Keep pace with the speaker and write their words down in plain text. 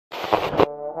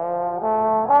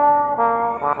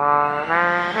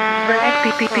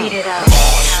Beat it up.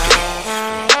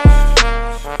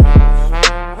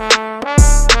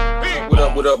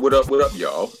 What up,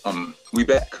 y'all? We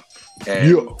back,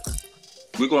 and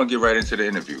we're gonna get right into the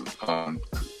interview.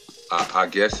 I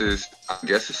guess it's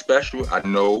special. I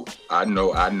know.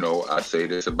 I say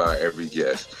this about every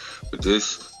guest, but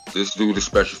this dude is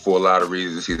special for a lot of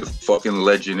reasons. He's a fucking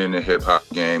legend in the hip hop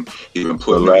game. He's been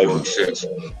putting in work since.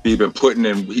 He's been putting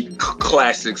in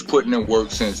classics, putting in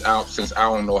work since I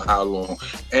don't know how long.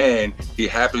 And he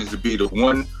happens to be the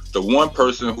one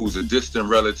person who's a distant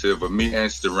relative of me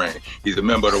and Starang. He's a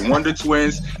member of the Wonder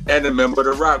Twins and a member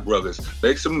of the Rock Brothers.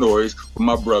 Make some noise for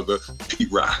my brother,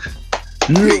 Pete Rock.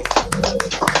 Yeah.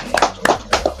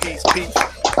 Peace.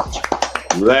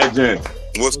 Legend.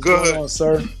 What's good? Going on,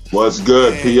 sir? What's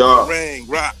good, Man, PR? Rang,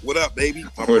 Rock, what up, baby?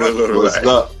 What's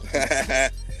up?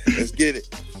 Let's get it.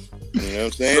 You know what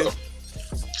I'm saying?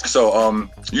 So,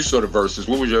 you saw the verses.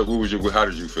 How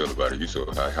did you feel about it? You saw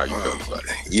how you felt about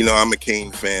it. You know, I'm a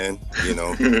Kane fan, you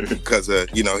know, because,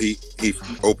 you know, he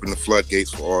opened the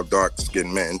floodgates for all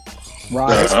dark-skinned men.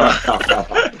 Right. That's one.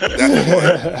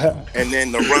 And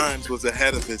then the rhymes was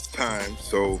ahead of his time,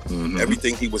 so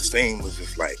everything he was saying was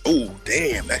just like, oh,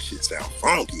 damn, that shit sound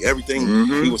funky. Everything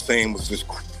he was saying was just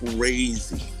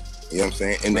crazy. You know what I'm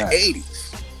saying? In the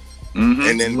 80s.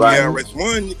 And then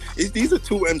KRS1, these are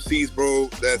two MCs, bro,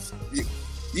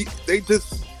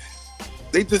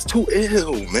 they just too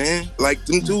ill, man. Like,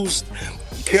 them dudes,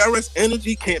 KRS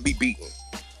energy can't be beaten.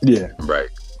 Yeah. Right.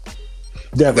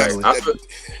 Definitely.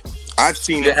 I've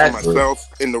seen it for myself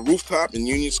in the Rooftop, in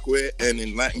Union Square, and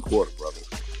in Latin Quarter, brother.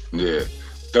 Yeah.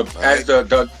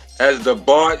 As the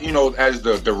bar, you know, as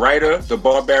the writer, the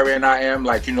barbarian I am,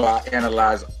 like, you know, I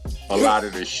analyze a lot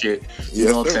of this shit. You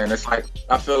know what I'm saying? It's like,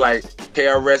 I feel like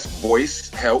KRS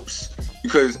voice helps,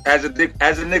 because as a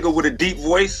nigga with a deep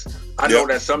voice, I know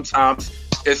that sometimes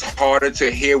it's harder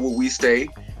to hear what we say.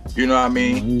 You know what I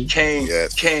mean? Kane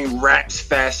raps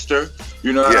faster.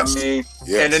 You know what I mean?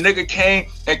 Yes. And the nigga Kane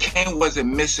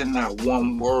wasn't missing not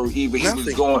one word either. He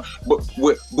was going,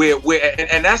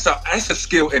 and that's a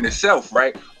skill in itself,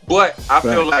 right? But I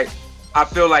feel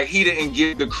like he didn't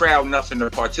give the crowd nothing to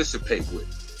participate with.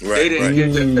 Right, they didn't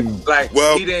get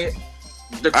he didn't.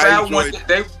 The crowd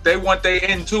they want their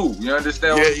end too. You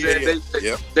understand what I'm saying?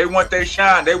 They want their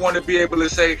shine. They want to be able to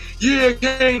say, yeah,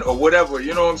 Kane, or whatever.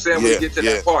 You know what I'm saying? When you get to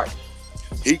that part.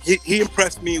 He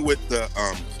impressed me with the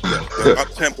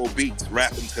up-tempo beats,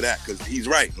 rapping to that, because he's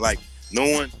right. Like,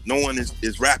 no one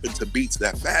is rapping to beats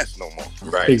that fast no more.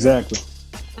 Right. Exactly.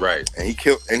 Right. And he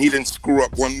didn't screw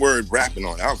up one word rapping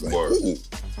on it. I was like, ooh.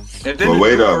 And then but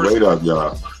wait up,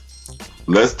 y'all.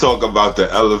 Let's talk about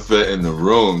the elephant in the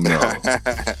room now.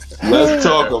 Let's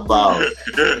talk about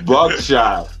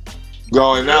Buckshot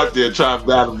going out there trying to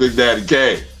battle Big Daddy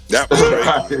Kane. That was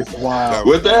crazy. Wow.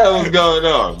 What the hell is going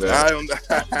on, man? I don't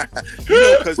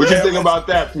What you think about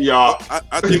that, PR?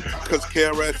 I think because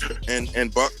KRS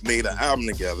and Buck made an album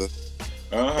together,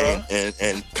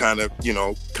 and kind of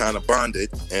bonded,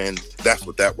 and that's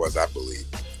what that was, I believe. You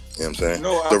know what I'm saying?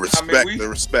 No, the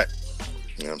respect.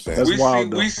 You know what I'm saying? That's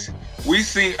wild. We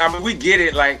see. I mean, we get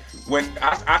it. Like, when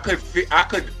I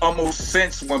could almost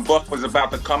sense when Buck was about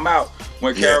to come out,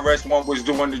 when KRS1 was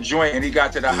doing the joint, and he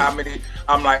got to the how many.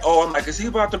 I'm like, is he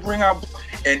about to bring out?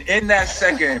 And in that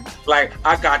second, like,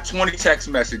 I got 20 text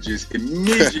messages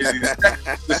immediately.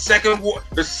 The second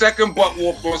Buck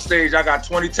walked on stage, I got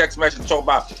 20 text messages talking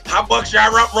about how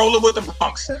Buckshot rolling with the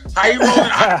Bronx. How you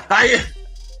rolling?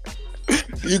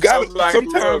 You got it. Like,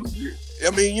 Sometimes, I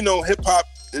mean, you know, hip hop.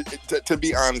 To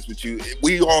be honest with you,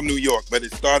 we all New York, but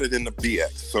it started in the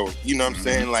BX. So, you know what I'm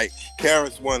saying? Like,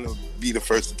 KRS1 will be the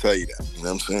first to tell you that. You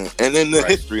know what I'm saying? And then the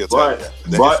history will tell you that.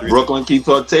 But Brooklyn keeps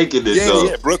on taking it, though.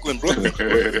 Yeah, Brooklyn.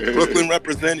 Brooklyn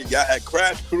represented. Y'all had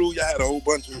Crash Crew. Y'all had a whole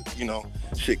bunch of, you know,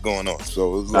 shit going on.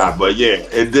 So, it was but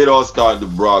it did all start in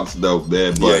the Bronx, though,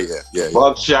 man. But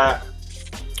Buckshot,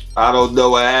 I don't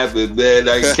know what happened, man.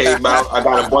 I came out. I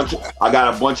got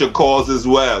a bunch of calls as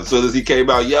well. So as he came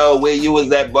out, yo, where you was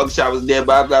at? Buckshot was there,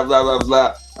 blah blah blah blah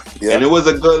blah. Yeah. And it was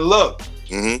a good look.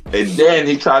 And then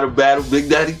he tried to battle Big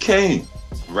Daddy Kane.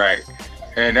 Right.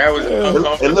 And that was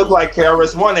it looked like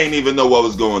KRS1 ain't even know what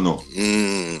was going on.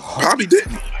 Probably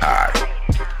didn't. Hi,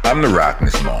 I'm the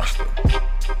Rockness monster.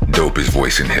 Dopest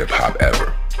voice in hip hop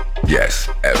ever. Yes,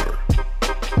 ever.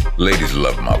 Ladies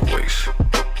love my voice.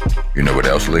 You know what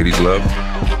else ladies love?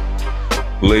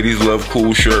 Ladies love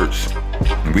cool shirts.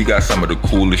 We got some of the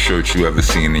coolest shirts you ever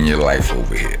seen in your life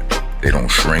over here. They don't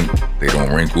shrink, they don't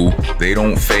wrinkle, they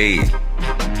don't fade.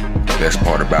 The best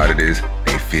part about it is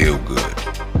they feel good,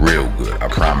 real good. I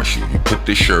promise you. You put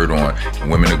this shirt on and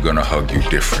women are gonna hug you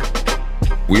different.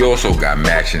 We also got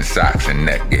matching socks and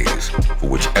neck gaiters for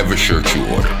whichever shirt you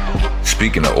order.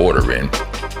 Speaking of ordering,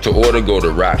 to order, go to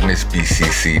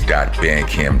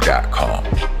rocknessbcc.bandcamp.com.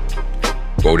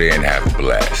 Go there and have a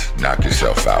blast. Knock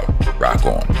yourself out. Rock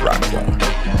on, rock on.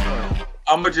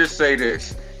 I'ma just say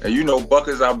this, and you know, Buck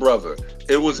is our brother.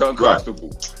 It was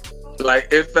uncomfortable. Right. Like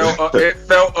it felt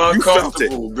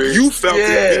uncomfortable, bitch. You felt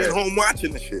it. You was home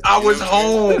watching the shit. I was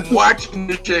home watching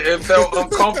the shit. It felt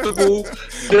uncomfortable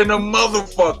than a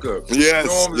motherfucker. Yes.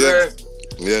 You know what I'm saying?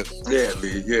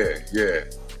 Yes. Yeah.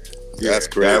 That's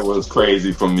crazy. That was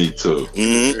crazy for me too.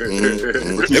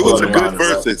 It was a good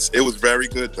versus. It was very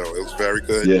good though. It was very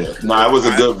good. Yeah. No, it was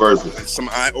a good versus. Some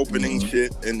eye-opening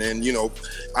shit, and then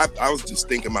I was just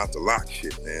thinking about the lock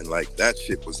shit, man. Like that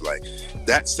shit was like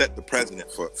that set the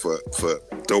precedent for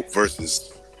dope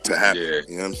verses to happen. Yeah.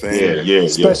 You know what I'm saying? Yeah.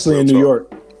 Especially in New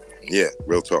York. Yeah,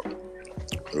 real talk.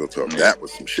 That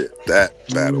was some shit. That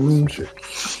battle was some shit.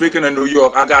 Speaking of New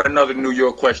York, I got another New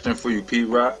York question for you, Pete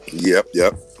Rock. Yep.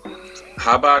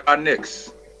 How about our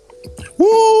Knicks?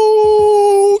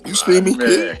 Woo! You see me,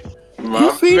 kid?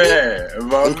 My man. You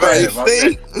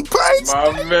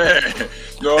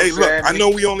know hey, look, I know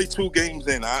we only 2 games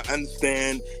in. I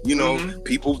understand,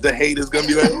 people, the haters gonna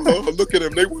be like, oh, look at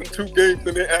them. They won 2 games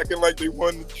and they're acting like they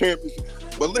won the championship.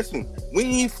 But listen, we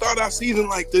ain't start our season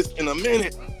like this in a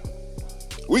minute.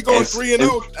 We going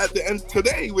 3-0 at the end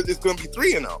today. It's gonna be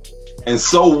 3-0. And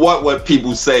so what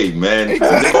people say, man?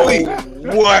 Exactly.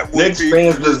 What Knicks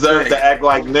fans deserve to act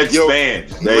like Knicks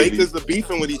fans, baby. Lakers are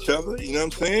beefing with each other. You know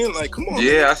what I'm saying? Like, come on.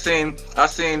 Yeah, man. I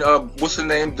seen. What's the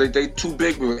name? They too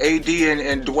big with AD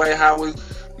and Dwight Howard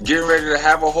getting ready to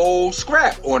have a whole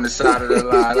scrap on the side of the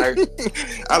line. Like,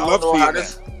 I love seeing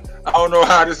that. I don't know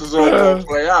how this is all going to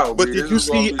play out. But did you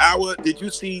see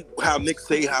how Knicks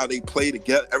say how they play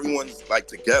together? Everyone's like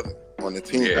together on the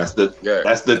team. Yeah. That's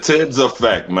the Tibbs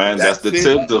effect, man. That's the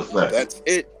Tibbs effect. That's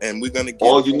it. And we're gonna get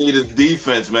all you need is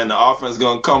defense, man. The offense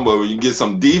gonna come, but when you get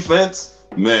some defense,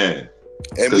 man.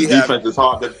 And defense is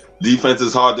hard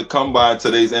to come by in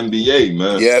today's NBA,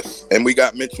 man. Yes, and we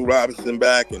got Mitchell Robinson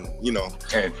back, and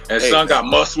and son got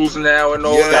muscles now and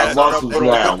all that. Got muscles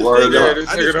now. Word up. This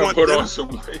nigga done put on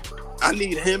some weight. I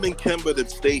need him and Kemba to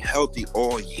stay healthy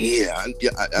all year. I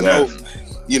know,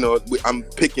 I'm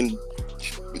picking.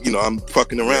 I'm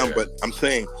fucking around, but I'm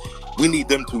saying we need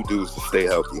them 2 dudes to stay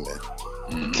healthy, man.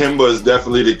 Kemba is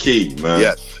definitely the key, man.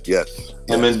 Yes.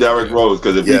 Him and Derrick Rose,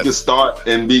 because if he can start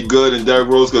and be good, and Derrick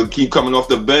Rose can keep coming off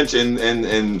the bench and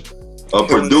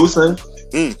producing,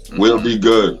 we'll be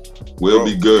good. We'll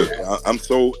be good. I'm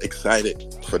so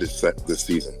excited for this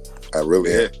season. I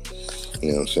really am.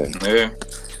 You know what I'm saying? Yeah.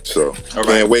 So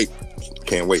can't wait.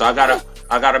 So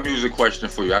I got a music question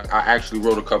for you. I actually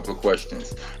wrote a couple of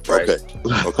questions. Right?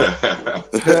 Okay.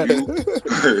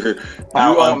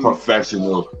 How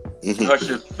unprofessional. Hush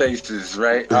your faces,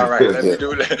 right? All right, let me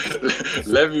do that.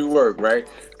 Let me work, right?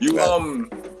 You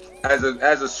as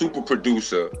a super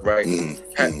producer, right?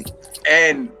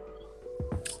 And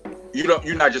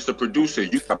you're not just a producer,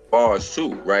 you got bars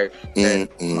too, right? And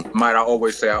might I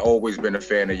always say, I've always been a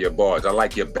fan of your bars. I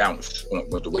like your bounce,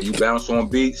 the way you bounce on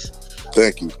beats.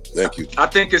 Thank you. I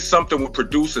think it's something with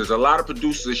producers. A lot of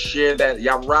producers share that.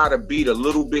 Y'all ride a beat a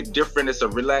little bit different. It's a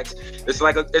relaxed. It's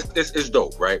like it's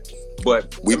dope, right?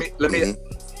 But let me.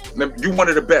 You one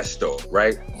of the best though,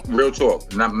 right? Real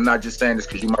talk. And I'm not just saying this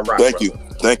because you my rock. Thank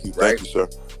you, sir.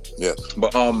 Yes.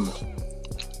 But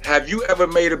have you ever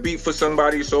made a beat for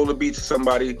somebody, sold a beat to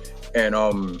somebody, and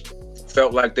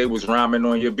felt like they was rhyming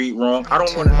on your beat wrong? I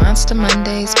don't want to. Monsta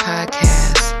Mondayz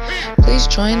Podcast. Please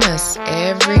join us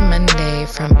every Monday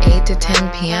from 8 to 10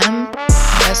 p.m.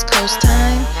 West Coast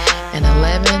time and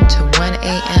 11 to 1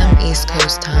 a.m. East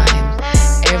Coast time.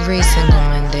 Every single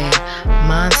Monday,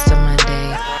 Monsta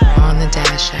Monday on the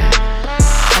Dash app.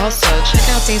 Also, check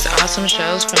out these awesome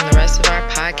shows from the rest of our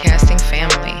podcasting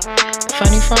family.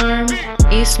 Funny Farm,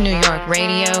 East New York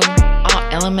Radio, All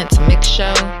Elements Mix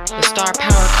Show, the Star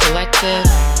Power Collective,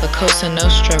 La Cosa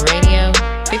Nostra Radio,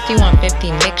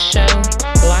 5150 Mix Show,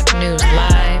 Block News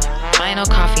Live, Vinyl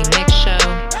Coffee Mix Show,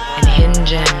 and Hidden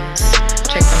Gems.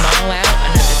 Check them all out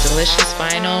under the Delicious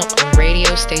Vinyl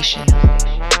radio station.